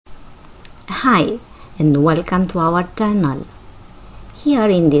Hi and welcome to our channel. Here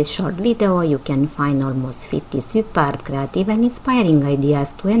in this short video you can find almost 50 superb, creative and inspiring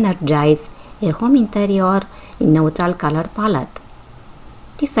ideas to energize a home interior in neutral color palette.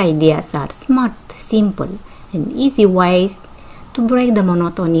 These ideas are smart, simple and easy ways to break the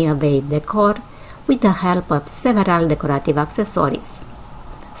monotony of a decor with the help of several decorative accessories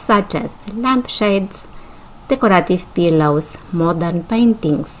such as lampshades, decorative pillows, modern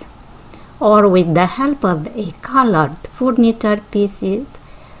paintings, or with the help of a colored furniture pieces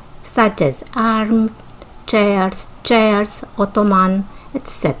such as armchairs, chairs, ottoman,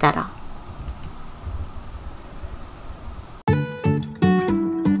 etc.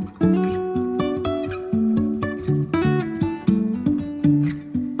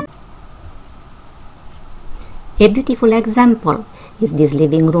 A beautiful example is this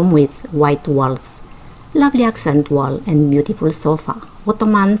living room with white walls, lovely accent wall and beautiful sofa,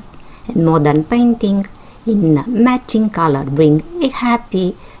 ottomans and modern painting in matching color bring a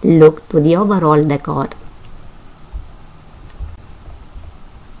happy look to the overall decor.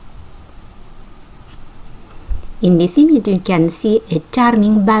 In this image you can see a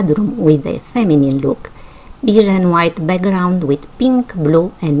charming bedroom with a feminine look, beige and white background with pink,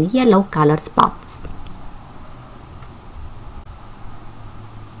 blue and yellow color spots.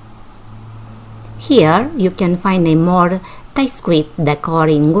 Here you can find a more discreet decor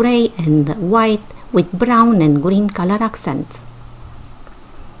in grey and white with brown and green color accents.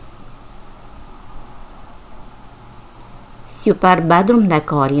 Super bedroom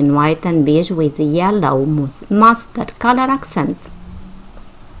decor in white and beige with yellow mustard color accent.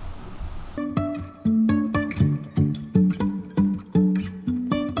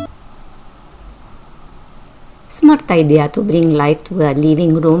 Smart idea to bring life to a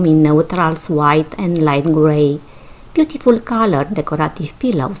living room in neutrals white and light grey. Beautiful colored decorative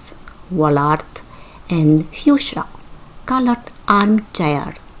pillows, wall art and fuchsia colored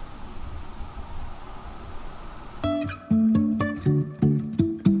armchair.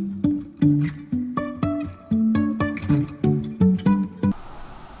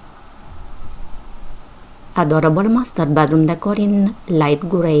 Adorable master bedroom decor in light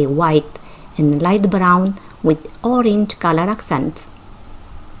grey, white and light brown with orange color accents.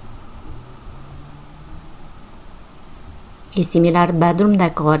 A similar bedroom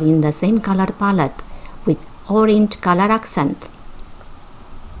decor in the same color palette with orange color accent.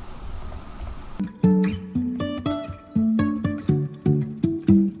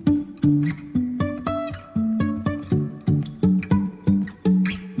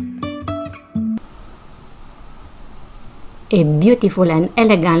 A beautiful and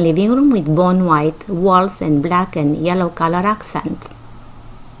elegant living room with bone white walls and black and yellow color accents.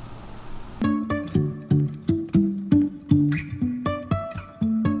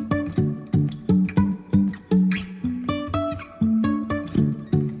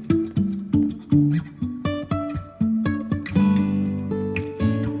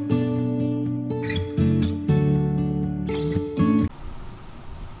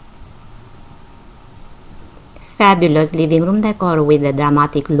 Fabulous living room decor with a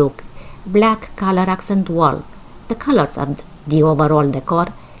dramatic look, black color accent wall. The colors of the overall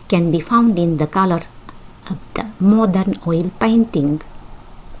decor can be found in the color of the modern oil painting.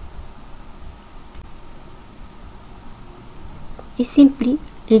 A simply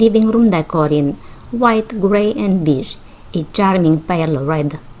living room decor in white, grey and beige. A charming pale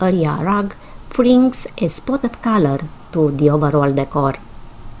red area rug brings a spot of color to the overall decor.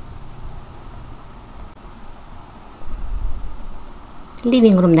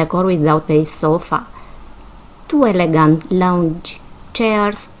 Living room decor without a sofa. Two elegant lounge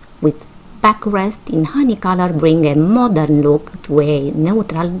chairs with backrest in honey color bring a modern look to a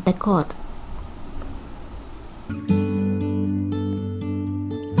neutral decor.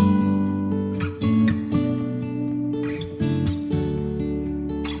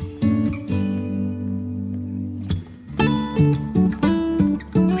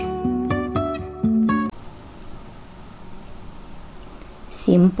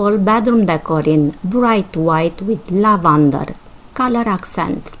 Simple bedroom decor in bright white with lavender color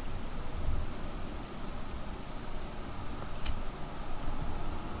accents.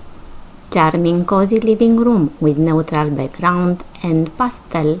 Charming cozy living room with neutral background and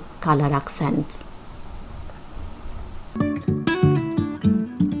pastel color accents.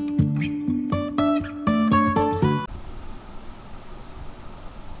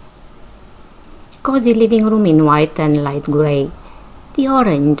 Cozy living room in white and light grey. The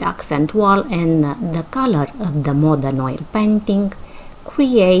orange accent wall and the color of the modern oil painting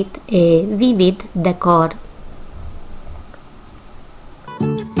create a vivid decor.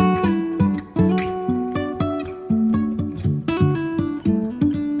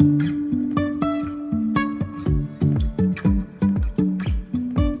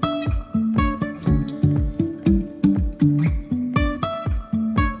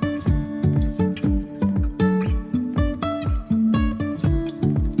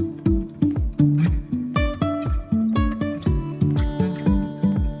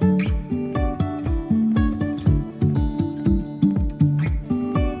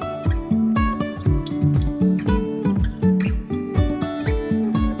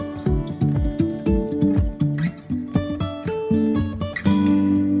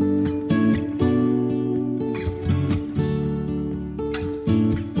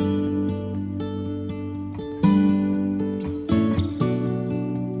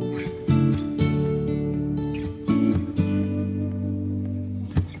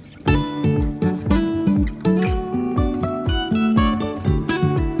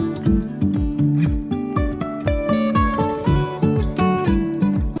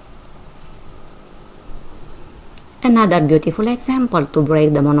 Another beautiful example to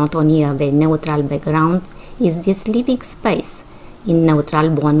break the monotony of a neutral background is this living space in neutral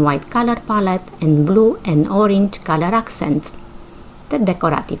bone white color palette and blue and orange color accents, the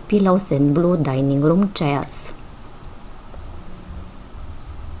decorative pillows and blue dining room chairs.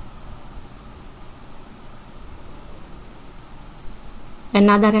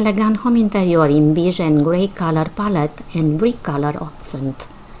 Another elegant home interior in beige and grey color palette and brick color accent,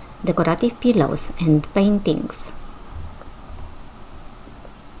 decorative pillows and paintings.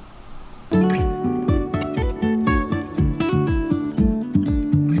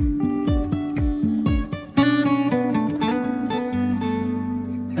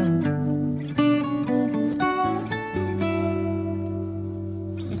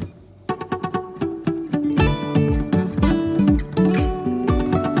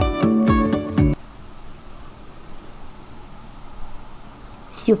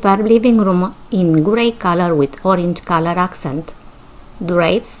 Superb living room in grey color with orange color accent,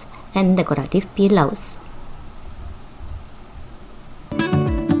 drapes and decorative pillows.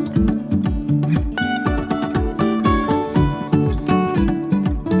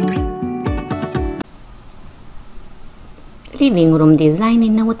 Living room design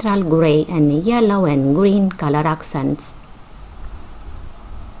in neutral grey and yellow and green color accents.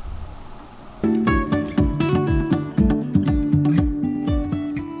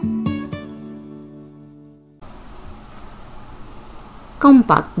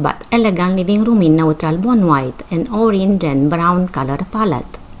 Compact but elegant living room in neutral bone white and orange and brown color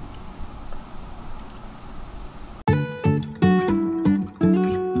palette.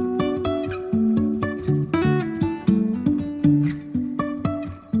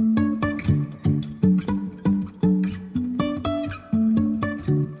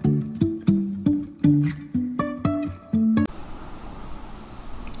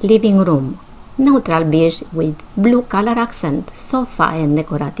 Living room, neutral beige with blue color accent, sofa and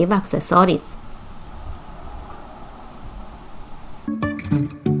decorative accessories.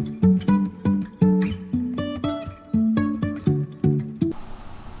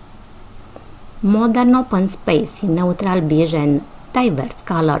 Modern open space in neutral beige and diverse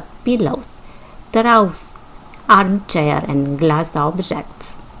colored pillows, throws, armchair and glass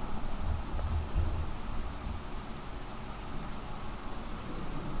objects.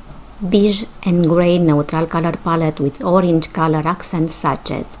 Beige and grey neutral color palette with orange color accents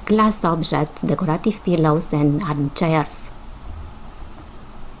such as glass objects, decorative pillows and armchairs.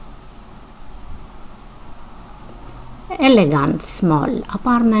 Elegant small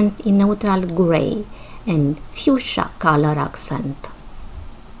apartment in neutral grey and fuchsia color accent.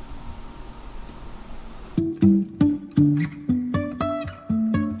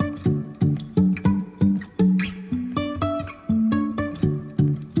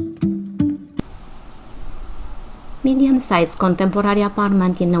 Medium-sized contemporary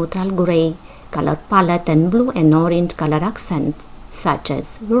apartment in neutral grey color palette and blue and orange color accents such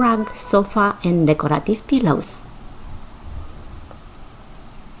as rug, sofa and decorative pillows.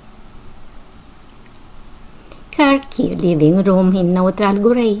 Quirky living room in neutral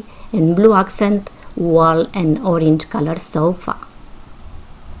grey and blue accent wall and orange color sofa.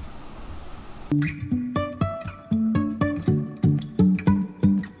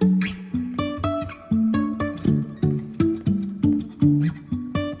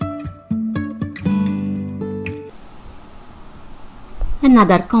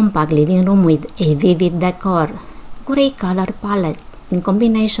 Another compact living room with a vivid decor, grey color palette in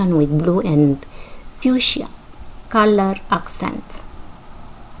combination with blue and fuchsia color accents.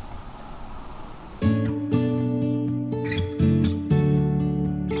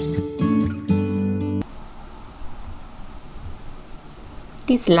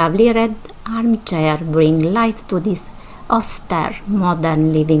 This lovely red armchair brings life to this austere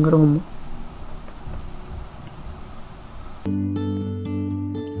modern living room.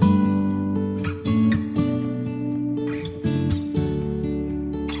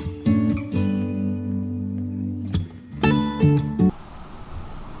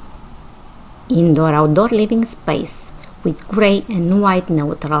 Indoor-outdoor living space with grey and white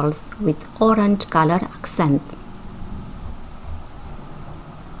neutrals with orange color accent.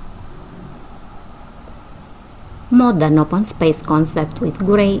 Modern open space concept with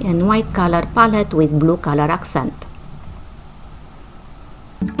grey and white color palette with blue color accent.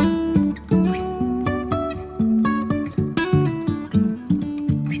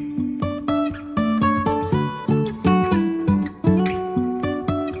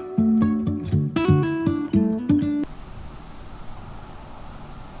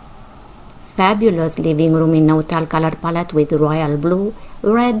 Fabulous living room in neutral color palette with royal blue,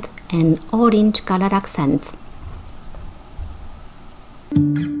 red and orange color accents.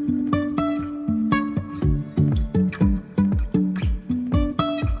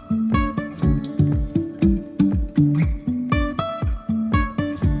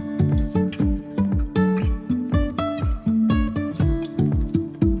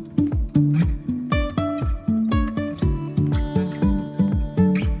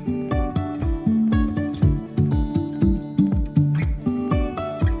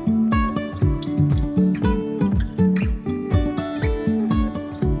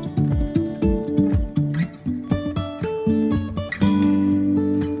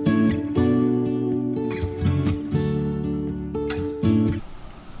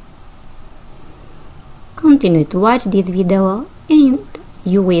 Continue to watch this video and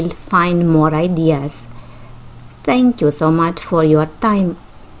you will find more ideas. Thank you so much for your time.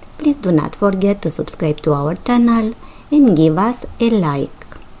 Please do not forget to subscribe to our channel and give us a like.